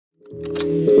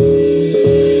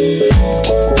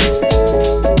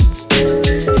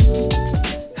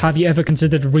Have you ever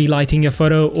considered relighting your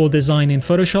photo or design in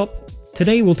Photoshop?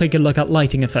 Today we'll take a look at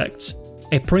lighting effects,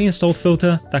 a pre-installed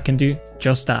filter that can do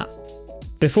just that.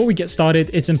 Before we get started,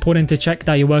 it's important to check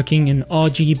that you're working in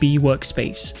RGB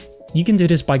workspace. You can do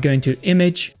this by going to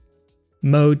Image,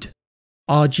 Mode,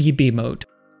 RGB mode.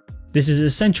 This is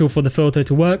essential for the filter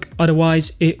to work,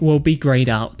 otherwise it will be grayed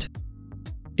out.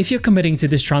 If you're committing to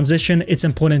this transition, it's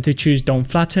important to choose Don't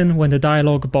Flatten when the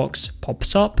dialog box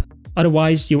pops up,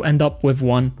 otherwise you'll end up with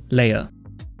one layer.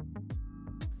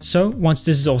 So once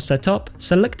this is all set up,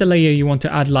 select the layer you want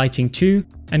to add lighting to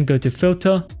and go to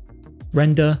Filter,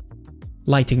 Render,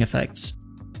 Lighting Effects.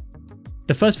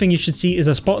 The first thing you should see is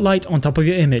a spotlight on top of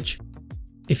your image.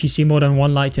 If you see more than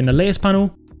one light in the Layers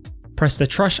panel, press the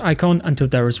trash icon until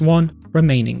there is one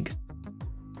remaining.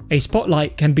 A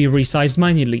spotlight can be resized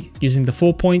manually using the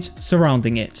 4 points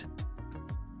surrounding it.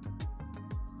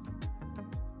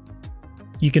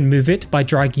 You can move it by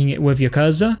dragging it with your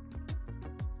cursor,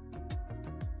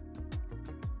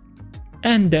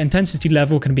 and the intensity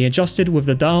level can be adjusted with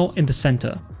the dial in the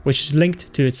center, which is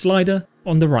linked to its slider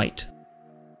on the right.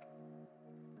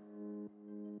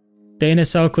 The inner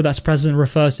circle that's present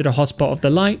refers to the hotspot of the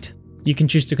light. You can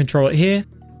choose to control it here,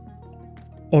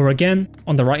 or again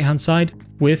on the right hand side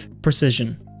with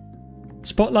precision.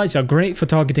 Spotlights are great for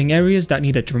targeting areas that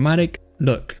need a dramatic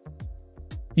look.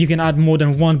 You can add more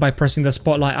than one by pressing the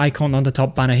spotlight icon on the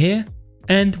top banner here,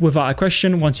 and without a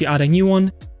question, once you add a new one,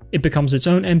 it becomes its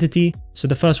own entity, so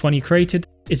the first one you created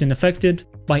isn't affected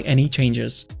by any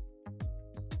changes.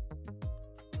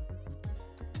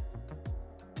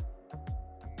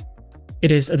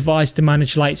 It is advised to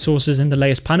manage light sources in the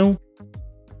Layers panel,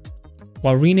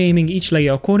 while renaming each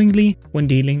layer accordingly when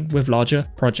dealing with larger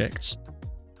projects.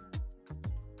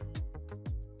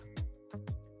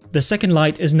 The second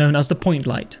light is known as the point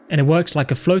light, and it works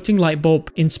like a floating light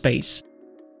bulb in space.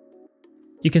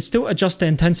 You can still adjust the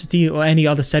intensity or any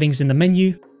other settings in the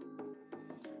menu,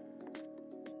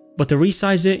 but to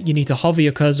resize it, you need to hover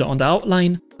your cursor on the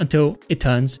outline until it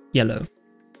turns yellow.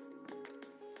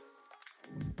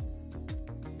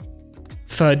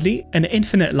 Thirdly, an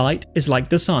infinite light is like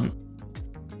the sun.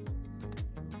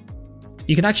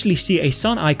 You can actually see a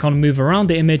sun icon move around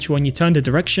the image when you turn the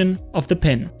direction of the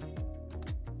pin.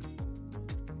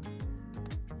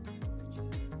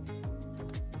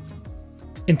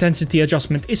 Intensity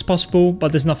adjustment is possible,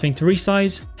 but there's nothing to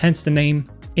resize, hence the name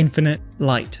Infinite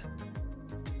Light.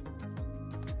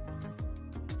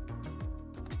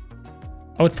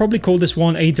 I would probably call this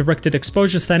one a directed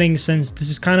exposure setting, since this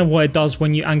is kind of what it does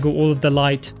when you angle all of the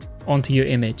light onto your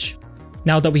image.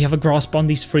 Now that we have a grasp on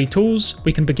these three tools,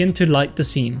 we can begin to light the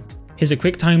scene. Here's a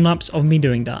quick time lapse of me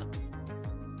doing that.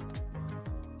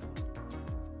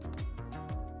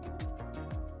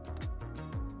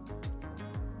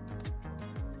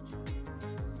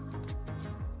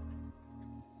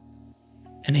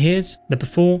 And here's the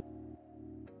before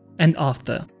and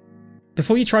after.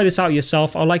 Before you try this out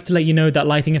yourself, I'd like to let you know that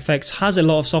Lighting Effects has a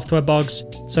lot of software bugs,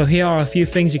 so here are a few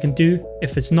things you can do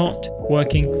if it's not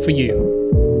working for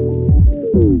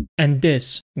you. And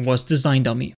this was Design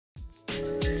Dummy.